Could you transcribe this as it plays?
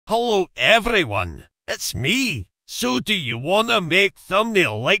Hello everyone, it's me. So do you wanna make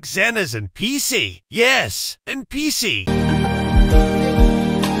thumbnail like Xenoz in PC? Yes, in PC.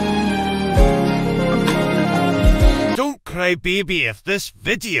 Don't cry baby if this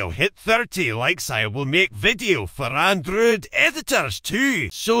video hit 30 likes. I will make video for Android editors too.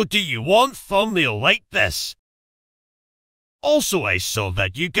 So do you want thumbnail like this? Also, I saw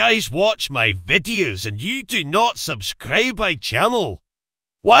that you guys watch my videos and you do not subscribe my channel.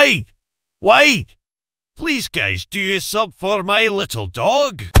 Why? Why? Please guys, do a sub for my little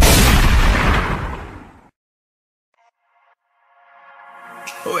dog.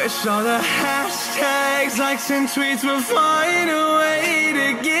 Wish all the hashtags, likes and tweets would find a way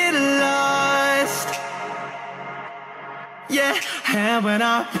to get lost. Yeah, and when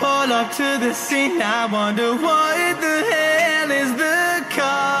I pull up to the scene, I wonder what the hell is the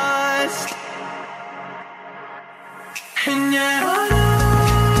cost. And yeah, I know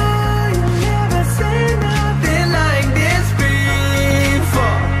you never seen nothing like this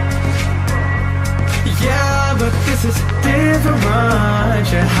before. Yeah, but this is different.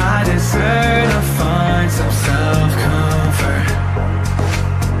 I deserve to find some self-comfort.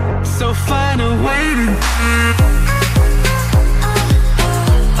 So find a way to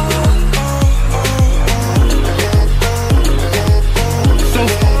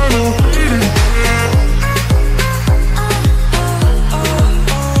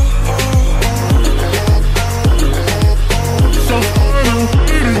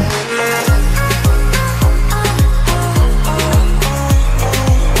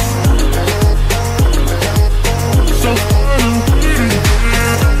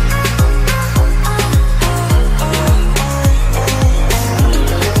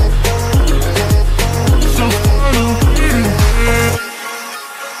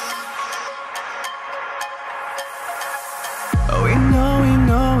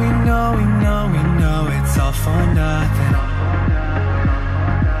for nothing.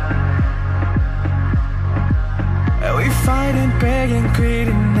 We fight and beg and greed,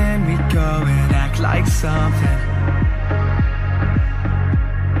 and then we go and act like something.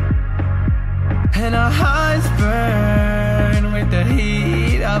 And our hearts burn with the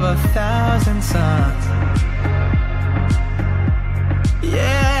heat of 1,000 suns.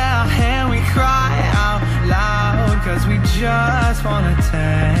 Yeah, and we cry out loud, 'cause we just want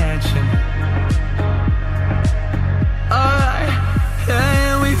attention.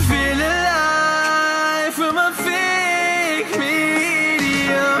 And we feel alive from a fake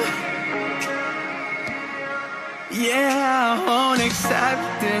medium. Yeah, I won't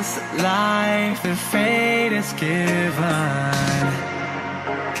accept this life that fate is given.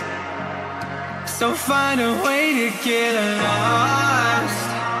 So find a way to get lost.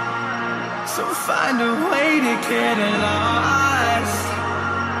 So find a way to get lost.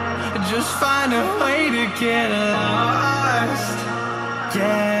 Just find a way to get lost.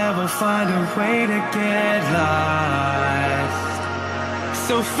 Yeah, we'll find a way to get lost.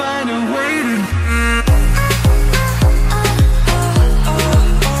 So find a way to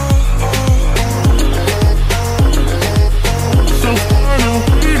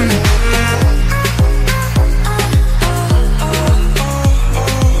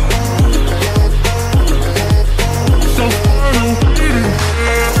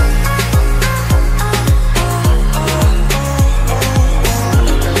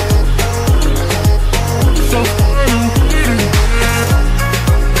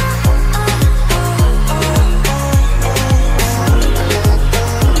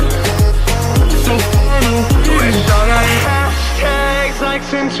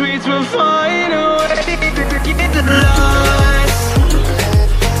and tweets will find a